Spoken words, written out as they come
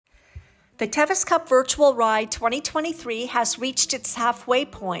The Tevis Cup Virtual Ride 2023 has reached its halfway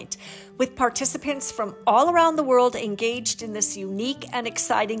point, with participants from all around the world engaged in this unique and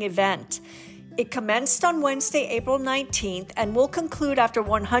exciting event. It commenced on Wednesday, April 19th, and will conclude after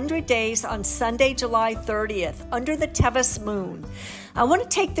 100 days on Sunday, July 30th, under the Tevis moon. I want to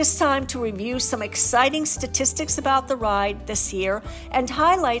take this time to review some exciting statistics about the ride this year and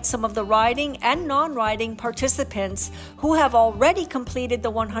highlight some of the riding and non-riding participants who have already completed the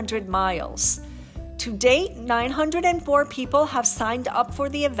 100 miles. To date, 904 people have signed up for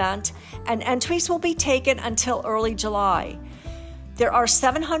the event, and entries will be taken until early July. There are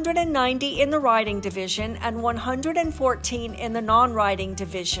 790 in the riding division and 114 in the non-riding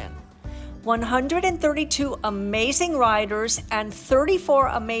division. 132 amazing riders and 34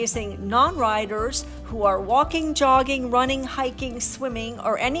 amazing non-riders who are walking, jogging, running, hiking, swimming,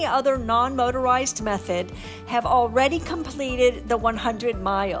 or any other non-motorized method have already completed the 100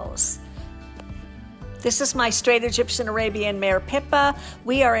 miles. This is my straight Egyptian Arabian mare Pippa.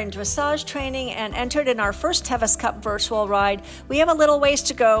 We are in dressage training and entered in our first Tevis Cup virtual ride. We have a little ways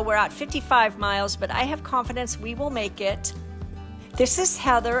to go. We're at 55 miles, but I have confidence we will make it. This is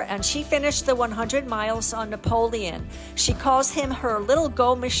Heather, and she finished the 100 miles on Napoleon. She calls him her little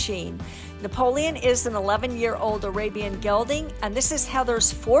go machine. Napoleon is an 11-year-old Arabian gelding, and this is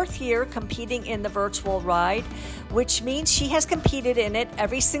Heather's 4th year competing in the virtual ride, which means she has competed in it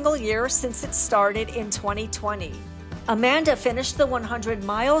every single year since it started in 2020. Amanda finished the 100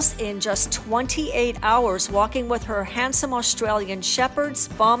 miles in just 28 hours, walking with her handsome Australian shepherds,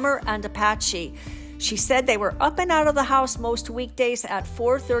 Bomber and Apache. She said they were up and out of the house most weekdays at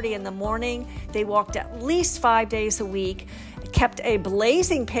 4:30 in the morning. They walked at least 5 days a week, kept a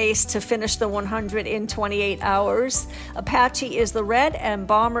blazing pace to finish the 100 in 28 hours. Apache is the red and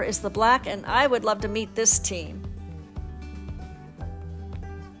Bomber is the black, and I would love to meet this team.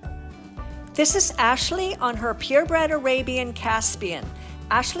 This is Ashley on her purebred Arabian Caspian.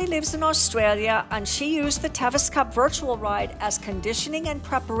 Ashley lives in Australia, and she used the Tevis Cup virtual ride as conditioning and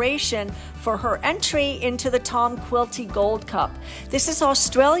preparation for her entry into the Tom Quilty Gold Cup. This is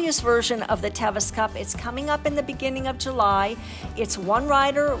Australia's version of the Tevis Cup. It's coming up in the beginning of July. It's one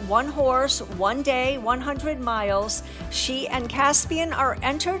rider, one horse, one day, 100 miles. She and Caspian are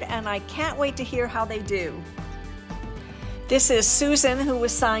entered, and I can't wait to hear how they do. This is Susan, who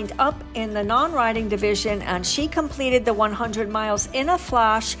was signed up in the non-riding division, and she completed the 100 miles in a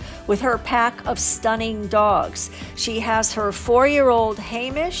flash with her pack of stunning dogs. She has her 4-year-old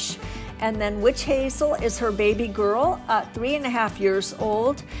Hamish, and then Witch Hazel is her baby girl at 3.5 years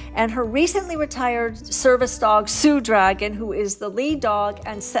old, and her recently retired service dog, Sue Dragon, who is the lead dog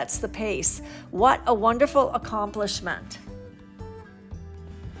and sets the pace. What a wonderful accomplishment.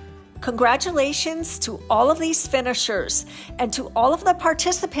 Congratulations to all of these finishers and to all of the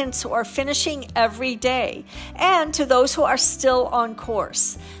participants who are finishing every day, and to those who are still on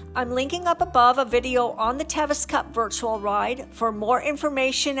course. I'm linking up above a video on the Tevis Cup virtual ride. For more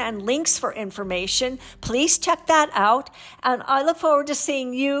information and links for information, please check that out, and I look forward to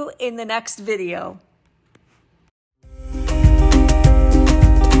seeing you in the next video.